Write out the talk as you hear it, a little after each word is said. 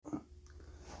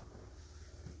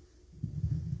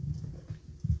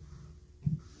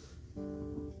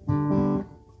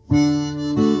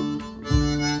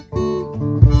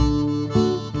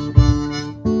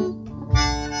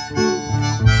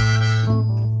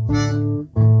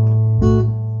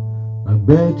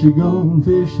bet you're going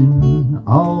fishing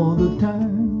all the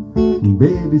time.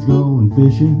 Baby's going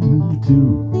fishing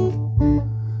too.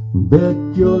 Bet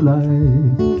your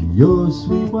life your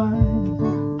sweet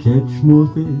wife catch more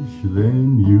fish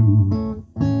than you.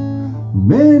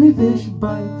 Many fish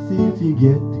bites if you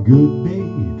get good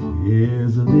bait.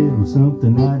 Here's a little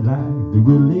something I'd like to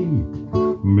relate.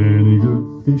 Many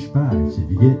good fish bites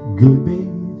if you get good bait.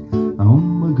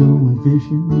 I'm a-going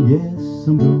fishing, yes,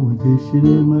 I'm going fishing,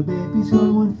 and my baby's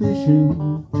going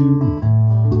fishing too.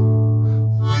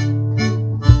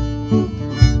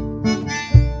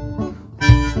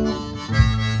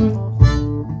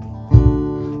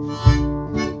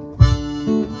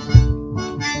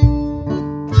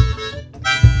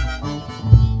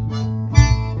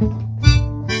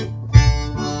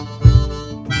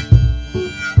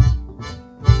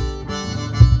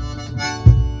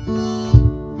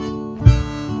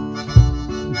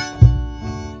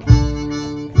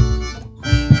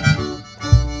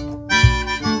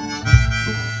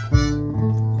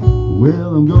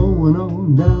 Well, I'm going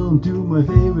on down to my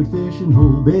favorite fishing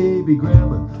hole. Baby,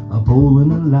 grab a pole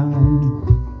and a line.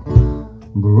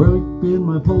 Right in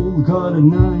my pole, caught a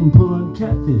 9-pound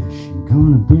catfish.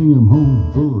 Gonna bring him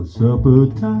home for supper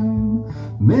time.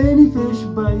 Many fish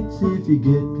bites if you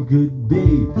get good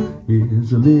bait.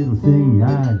 Here's a little thing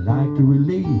I'd like to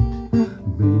relate.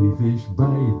 Many fish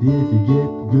bite if you get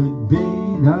good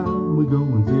bait. I'm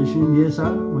a-going fishing, yes,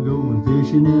 I'm a-going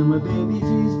fishing, and my baby,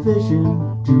 she's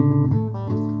fishing too.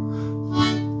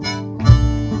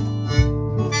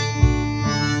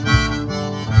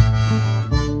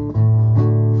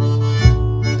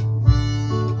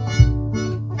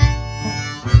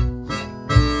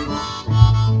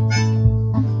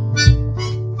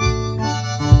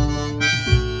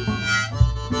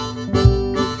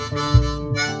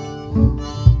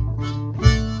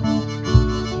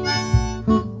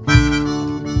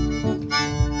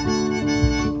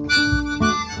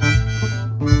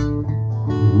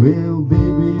 Well,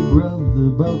 baby brother,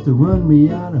 about to run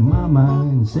me out of my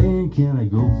mind, saying, can I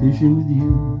go fishing with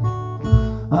you?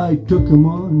 I took him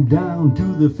on down to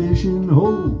the fishing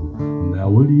hole. Now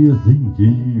what do you think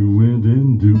he went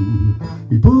and do?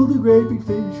 He pulled a great big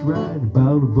fish right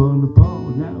about upon the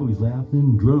pond. Now he's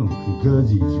laughing drunk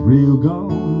because he's real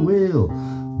gone. Well,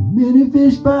 many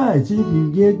fish bites if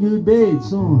you get good bait,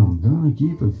 so I'm gonna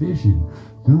keep a fishing,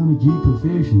 gonna keep a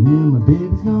fishing, and my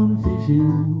baby's gonna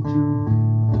fishing too.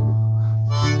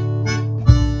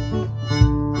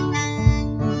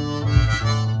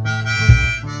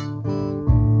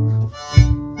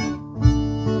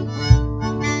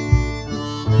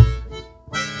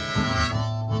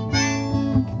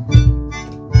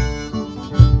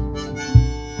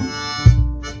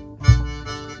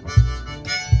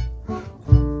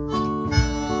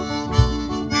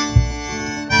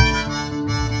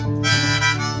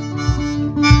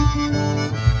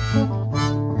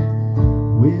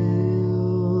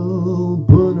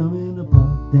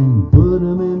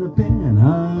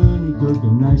 Cook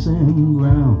them nice and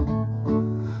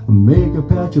brown. Make a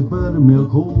patch of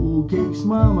buttermilk, whole cakes,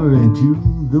 mama, and chew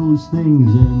those things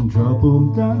and chop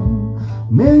them down.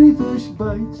 Many fish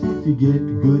bites if you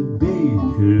get good bait.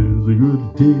 Here's a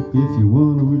good tip if you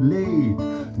want to relate.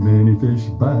 Many fish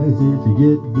bites if you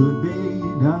get good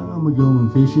bait. I'm a-going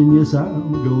fishing, yes,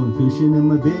 I'm a-going fishing, and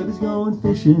my baby's going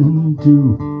fishing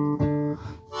too.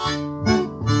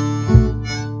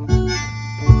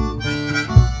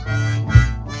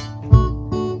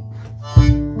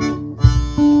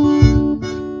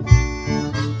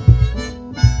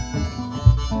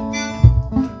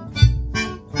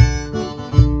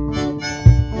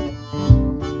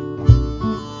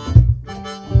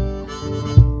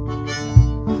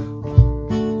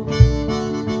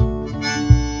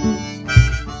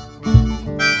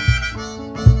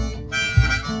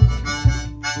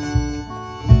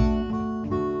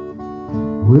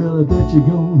 Well, I bet you're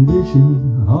going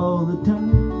fishing all the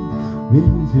time.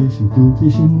 Baby fishing, go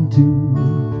fishing too.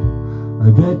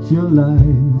 I bet your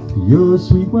life, your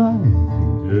sweet wife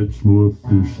can catch more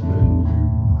fish than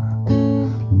you.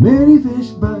 Many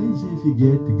fish bites if you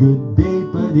get the good bait,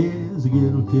 but here's a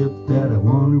little tip that I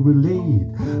want to relate.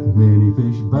 Many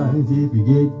fish bites if you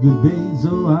get good bait,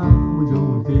 so I'm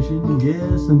going fishing,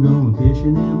 yes, I'm going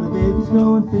fishing, and my baby's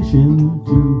going fishing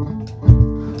too.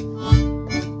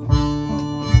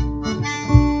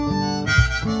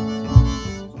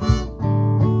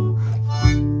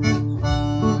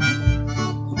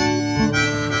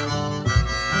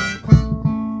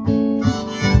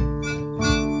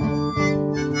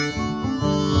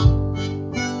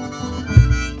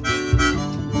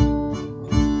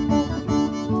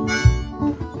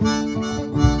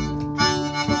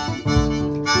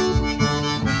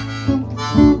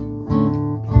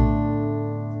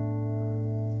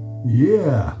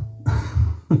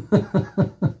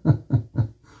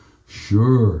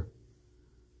 Sure.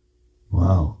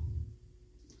 Wow.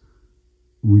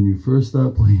 When you first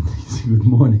start playing these, good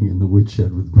morning in the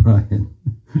woodshed with Brian.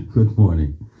 Good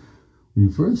morning. When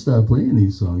you first start playing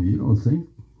these songs, you don't think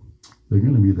they're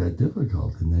going to be that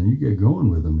difficult. And then you get going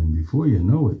with them, and before you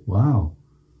know it, wow.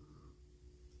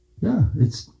 Yeah,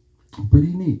 it's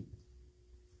pretty neat.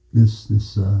 This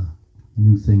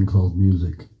new thing called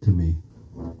music to me.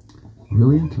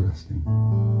 Really interesting.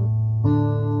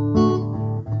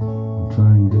 I'm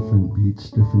trying different beats,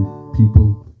 different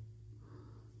people.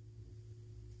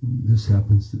 This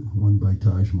happens to one by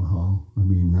Taj Mahal. I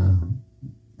mean,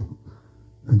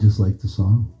 I just like the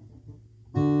song.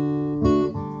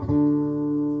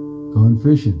 Going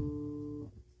fishing.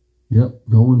 Yep,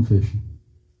 going fishing.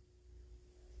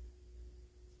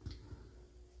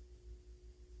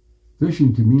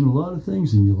 Fishing can mean a lot of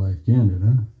things in your life, can't it,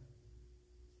 huh?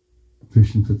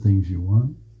 Fishing for things you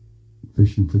want.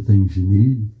 Fishing for things you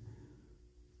need.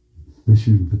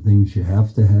 Fishing for things you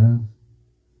have to have.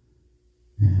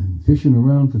 And fishing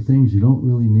around for things you don't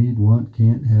really need, want,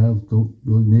 can't have, don't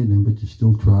really need them, but you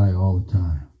still try all the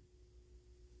time.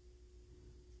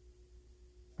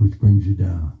 Which brings you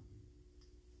down.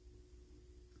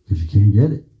 Because you can't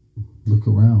get it. Look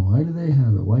around. Why do they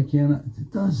have it? Why can't I?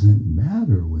 It doesn't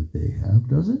matter what they have,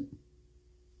 does it?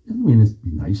 I mean, it'd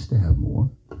be nice to have more.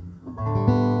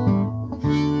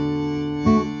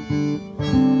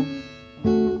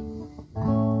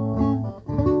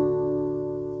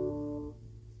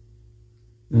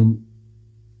 And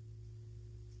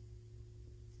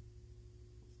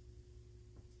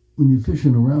when you're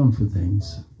fishing around for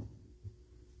things,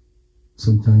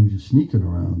 sometimes you're sneaking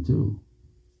around too.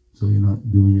 So you're not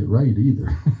doing it right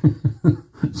either.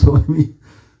 So, I mean,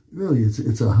 really,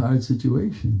 it's a hard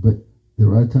situation. But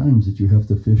there are times that you have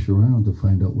to fish around to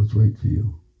find out what's right for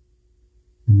you.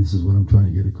 And this is what I'm trying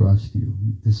to get across to you.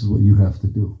 This is what you have to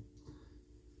do.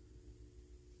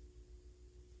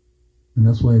 And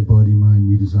that's why at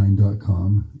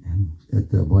bodymindredesign.com and at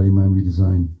the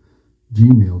bodymindredesign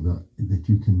gmail that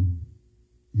you can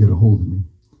get a hold of me.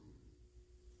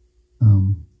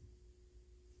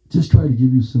 Just try to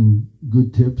give you some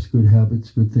good tips, good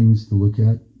habits, good things to look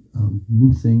at,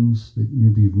 new things that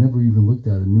maybe you've never even looked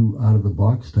at, a new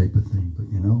out-of-the-box type of thing. But,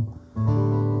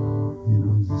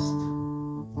 just...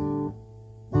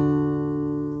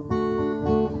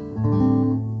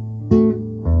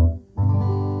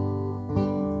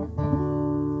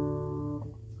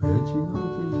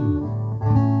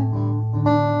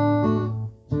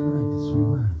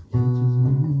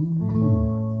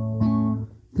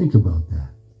 Think about that.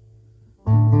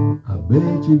 I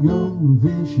bet you're going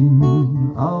fishing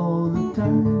all the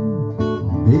time.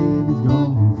 Baby's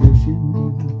gone fishing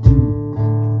too.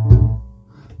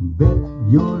 Bet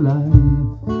your life,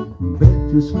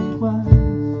 bet your sweet wife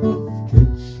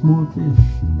catch more fish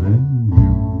than you.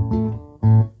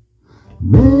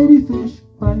 Many fish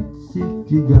bites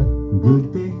if you got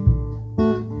good bait.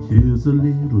 Here's a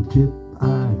little tip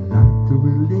I'd like to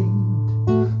relate.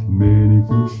 Many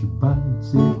fish bites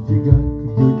if you got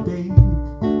good bait.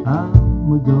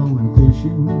 I'm going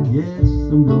fishing, yes,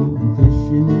 I'm going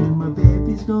fishing, and my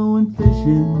baby's going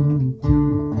fishing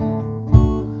too.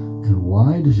 And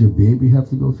why does your baby have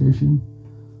to go fishing?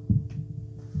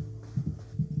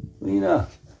 Lena,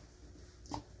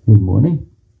 good morning.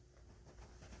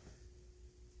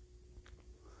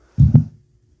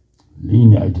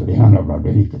 Lena, Juliana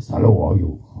Rodriguez, hello,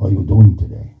 how are you doing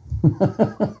today?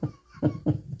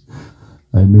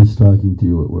 I miss talking to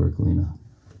you at work, Lena.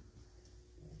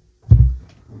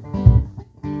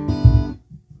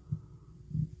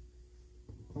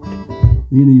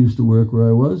 Lena used to work where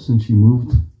I was, and she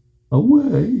moved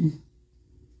away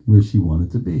where she wanted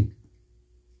to be.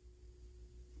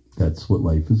 That's what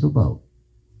life is about.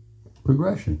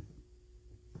 Progression.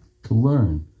 To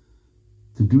learn.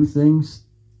 To do things.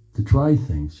 To try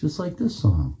things. Just like this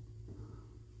song.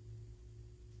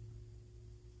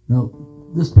 Now,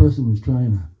 this person was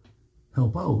trying to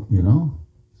help out, So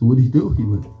what did he do? He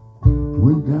went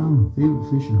down, favorite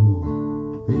fishing hole.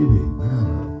 Baby,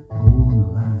 grab a hole in the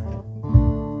line.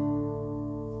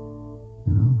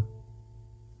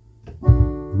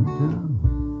 Went down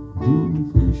to the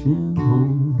fishing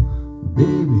hole.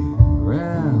 Baby,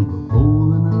 grab a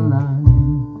hole in the line.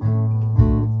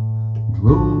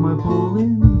 Drove my pole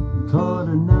in, caught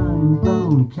a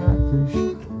 9-pound catfish.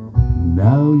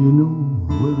 Now you know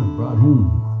what I brought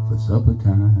home for supper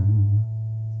time.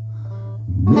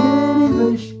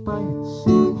 Many fish bites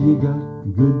if you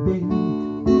got good bait.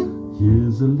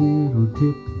 Here's a little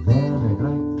tip that I'd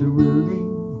like to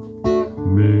relate.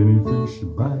 Many fish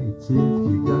bites if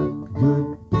you got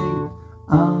good bait.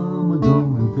 I'm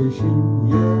a-going fishing,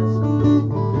 yes, I'm going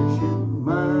fishing.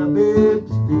 My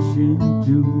baby's fishing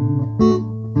too.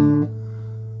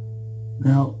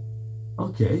 Now,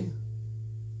 okay,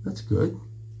 that's good.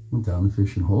 Went down the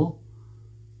fishing hole.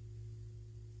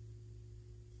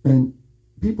 And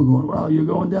people going, well, you're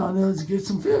going down there to get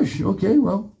some fish. Okay,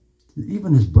 well,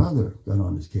 even his brother got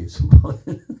on his case about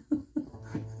it.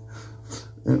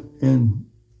 and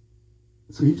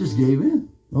so he just gave in.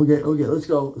 Okay, let's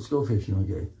go fishing,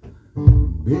 okay.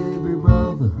 Baby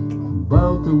brother,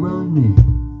 about to run me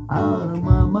out of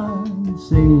my mind,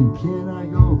 saying, can I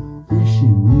go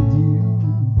fishing with you?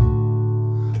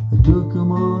 I took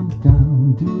him on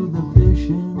down to the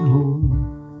fishing hole,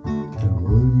 and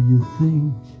what do you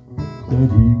think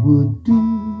that he would do?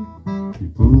 He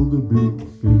pulled a big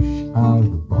fish out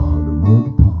of the bottom of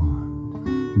the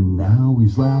pond. Now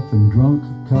he's laughing drunk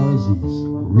 'cause he's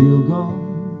real gone.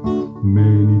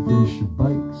 Many fish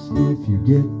bites if you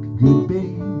get good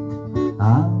bait.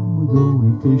 I'm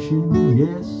going fishing,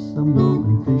 yes, I'm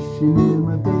going fishing, and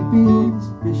my baby's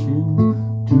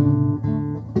fishing too.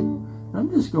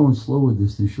 I'm just going slow with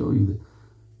this to show you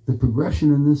the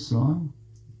progression in this song.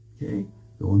 Okay,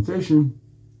 going fishing,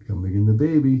 coming in the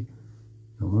baby,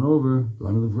 coming over,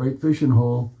 gone to the right fishing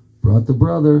hole, brought the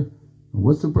brother. And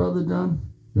what's the brother done?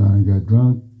 Gone and got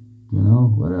drunk, you know,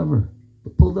 whatever.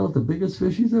 But pulled out the biggest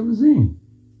fish he's ever seen.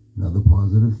 Another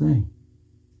positive thing.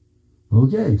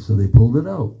 Okay, so they pulled it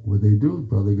out. What they do,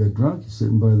 brother got drunk, he's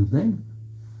sitting by the thing.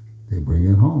 They bring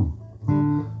it home.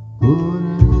 Put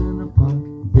it in a pot,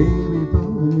 baby,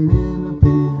 put it in a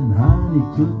pan. Honey,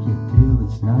 cook it till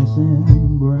it's nice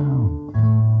and brown.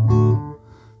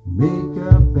 Make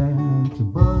a batch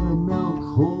of buttermilk,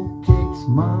 whole cakes,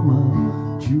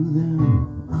 mama. Chew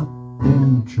them up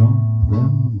and chomp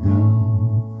them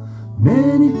down.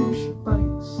 Many fish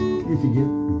bites if you get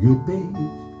good bait.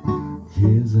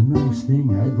 Here's a nice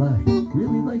thing I'd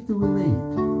really like to relate.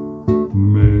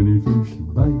 Many fish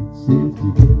bites if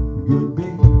you get good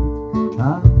bait.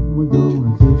 I'm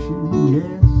going fishing,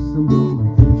 yes, I'm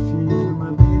going fishing, and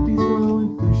my baby's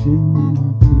going fishing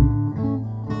too.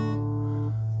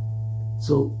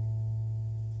 So,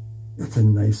 it's a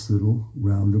nice little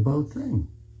roundabout thing.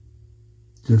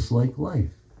 Just like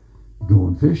life.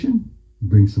 Going fishing,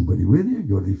 bring somebody with you,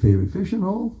 go to your favorite fishing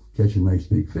hole, catch a nice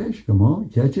big fish, come home,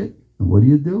 catch it, and what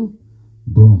do?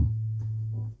 Boom.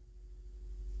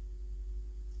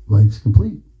 Life's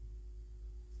complete.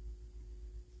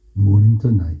 Morning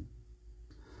to night.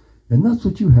 And that's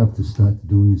what you have to start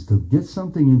doing, is to get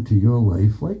something into your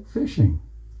life like fishing,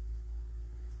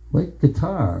 like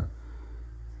guitar,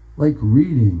 like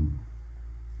reading,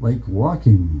 like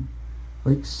walking,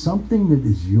 like something that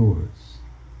is yours.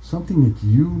 Something that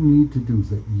you need to do,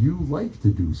 that you like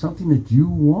to do, something that you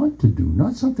want to do,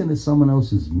 not something that someone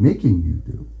else is making you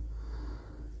do,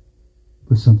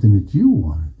 but something that you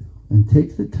want to do. And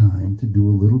take the time to do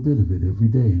a little bit of it every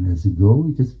day. And as you go,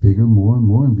 it gets bigger, more and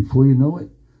more. And before you know it,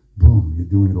 boom, you're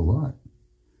doing it a lot.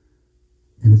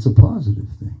 And it's a positive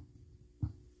thing.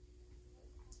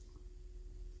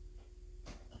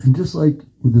 And just like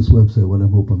with this website, what I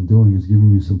hope I'm doing is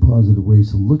giving you some positive ways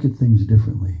to look at things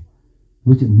differently.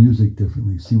 Look at music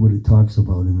differently, see what it talks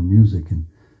about in the music, and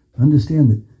understand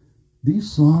that these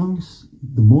songs,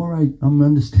 the more I'm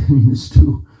understanding this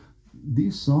too,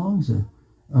 these songs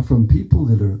are from people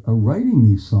that are writing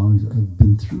these songs, have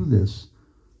been through this,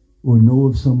 or know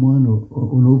of someone,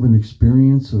 or know of an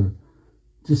experience, or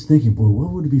just thinking, boy,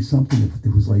 what would it be something if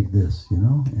it was like this, you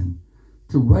know? And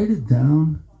to write it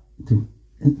down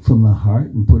from the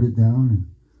heart and put it down, and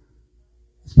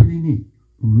it's pretty neat,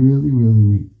 really, really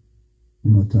neat.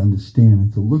 You know, to understand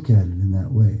and to look at it in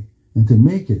that way, and to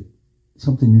make it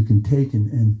something you can take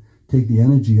and take the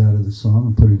energy out of the song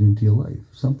and put it into your life.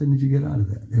 Something that you get out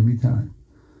of that every time.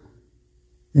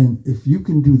 And if you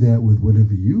can do that with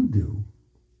whatever you do,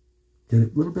 get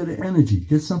a little bit of energy,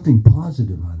 get something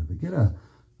positive out of it, get a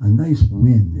nice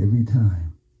win every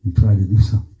time you try to do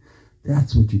something.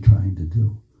 That's what you're trying to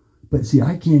do. But see,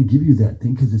 I can't give you that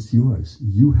thing because it's yours.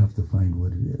 You have to find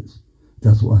what it is.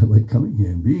 That's why I like coming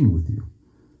here and being with you.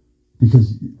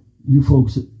 Because you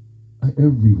folks,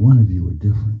 every one of you are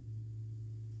different.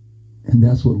 And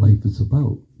that's what life is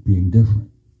about, being different.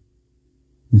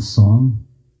 This song,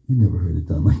 you never heard it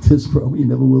done like this, probably. You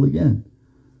never will again.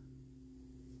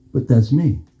 But that's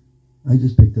me. I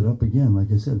just picked it up again.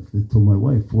 Like I said, I told my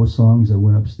wife, 4 songs. I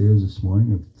went upstairs this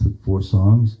morning. I took 4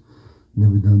 songs,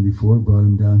 never done before, brought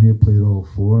them down here, played all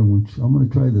 4, and I'm going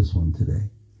to try this one today.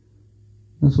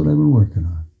 That's what I've been working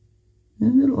on.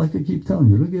 And like I keep telling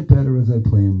you, it'll get better as I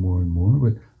play them more and more,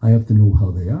 but I have to know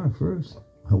how they are first,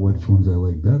 which ones I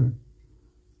like better.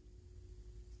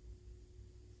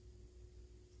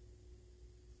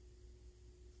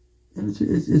 And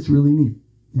it's really neat,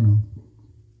 you know,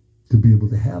 to be able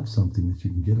to have something that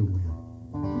you can get away with.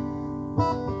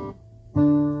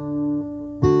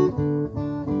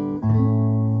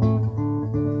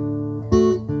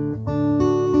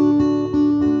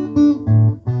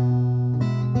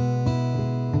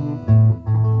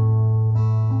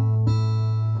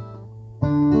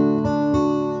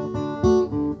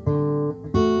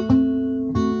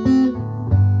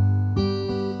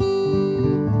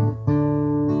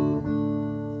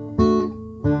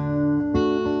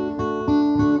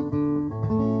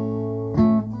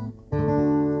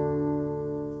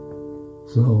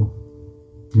 So,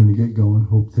 I'm going to get going.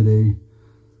 Hope today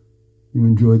you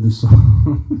enjoyed the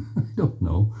song. I don't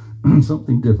know.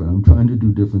 Something different. I'm trying to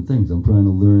do different things. I'm trying to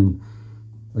learn,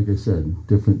 like I said,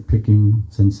 different picking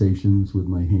sensations with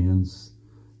my hands.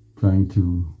 Trying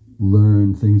to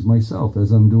learn things myself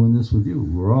as I'm doing this with you.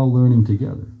 We're all learning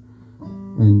together.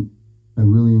 And I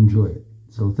really enjoy it.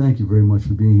 So thank you very much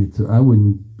for being here. I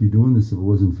wouldn't be doing this if it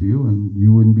wasn't for you. And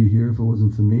you wouldn't be here if it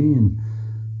wasn't for me. And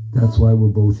that's why we're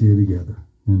both here together.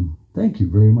 And thank you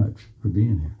very much for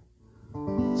being here.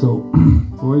 So,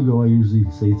 before I go, I usually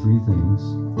say 3 things.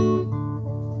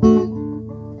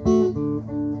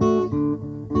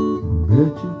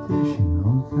 Bet you're fishing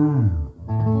all the time.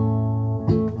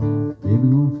 Baby,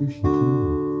 going fishing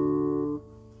too.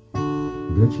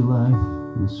 Bet your life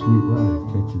your sweet wife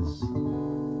catches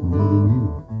more than you.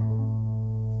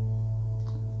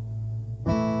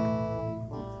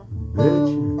 Bet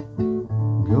you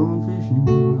going fishing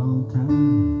all the time.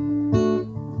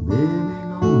 Baby,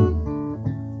 going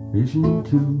fishing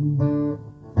too.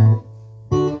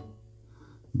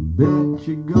 Bet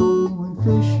you're going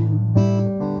fishing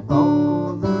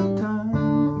all the time.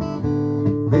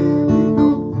 Baby,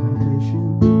 going fishing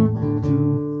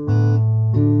too.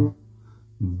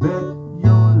 Bet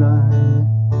your life,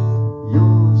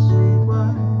 your sweet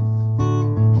wife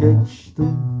catch the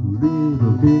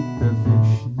little bit of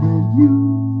fish that you.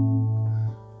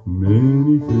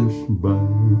 Many fish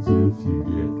bites if you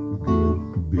get good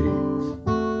bait.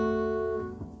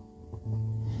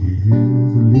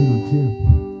 Here's a little tip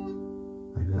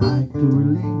I'd like to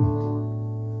relate.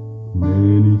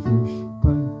 Many fish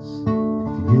bites if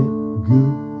you get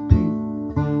good bait.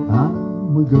 I'm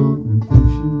a-going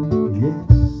fishing,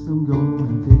 yes, I'm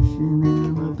going fishing,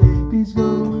 and my baby's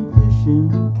going fishing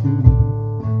too.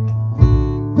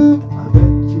 I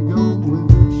bet you're going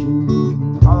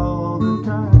fishing all the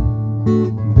time.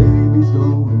 Baby's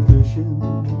going fishing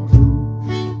too.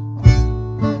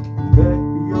 Bet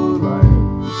your life,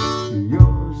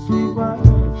 your sweet wife,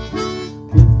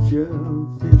 catch a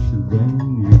fish than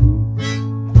you.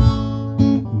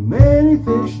 Many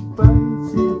fish bites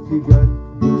if you got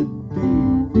good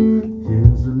bait.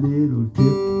 Here's a little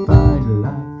tip I'd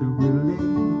like to relate.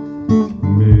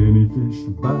 Many fish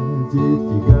bites if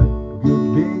you got good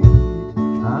bait.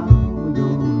 I'm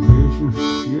going fishing,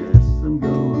 yes, I'm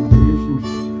going fishing.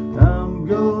 I'm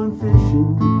going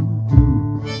fishing too.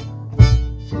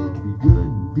 So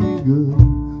be good,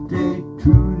 stay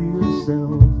true to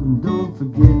yourself, and don't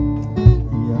forget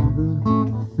the other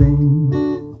thing.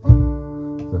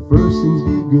 The first things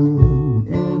be good,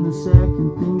 and the second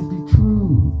things be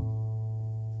true.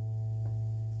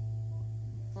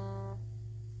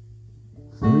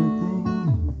 Third thing,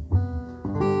 I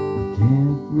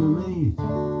can't relate.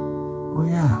 Oh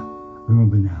yeah,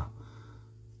 remember now.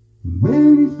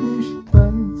 Many fish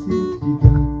bites if you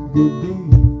got good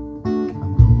bait.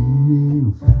 I'm going in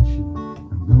old fashioned.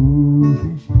 I'm going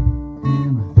fishing,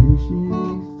 and my fishing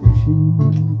is fishing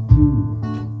too.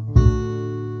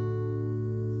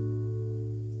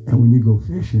 And when you go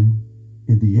fishing,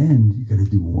 at the end, you got to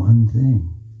do one thing.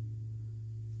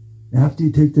 After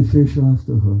you take the fish off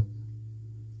the hook,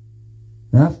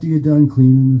 after you're done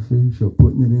cleaning the fish or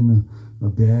putting it in a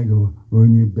bag or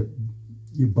in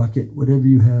your bucket, whatever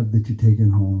you have that you're taking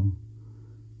home,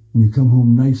 and you come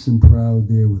home nice and proud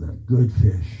there with a good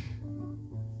fish.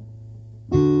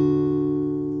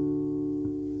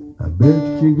 I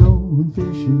bet you're going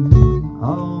fishing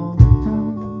all the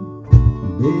time.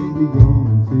 Baby,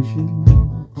 going fishing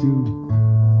too.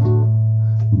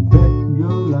 Bet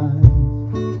your life,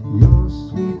 your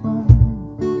sweet wife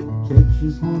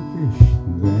catches more fish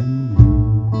than you.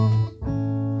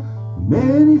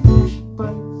 Many fish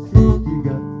bites if you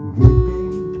got good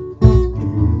bait.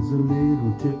 Here's a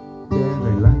little tip that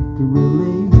I like to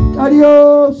relate.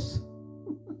 Adios!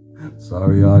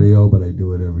 Sorry, audio, but I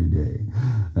do it every day.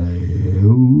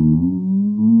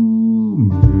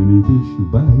 Many fish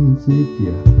bites if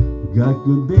you got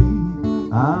good bait.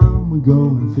 I'm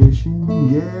going fishing,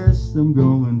 yes, I'm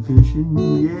going fishing,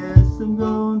 yes, I'm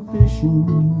going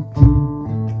fishing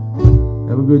too.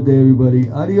 Have a good day, everybody.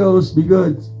 Adios. Be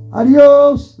good.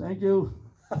 Adios. Thank you.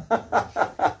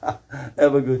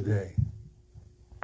 Have a good day.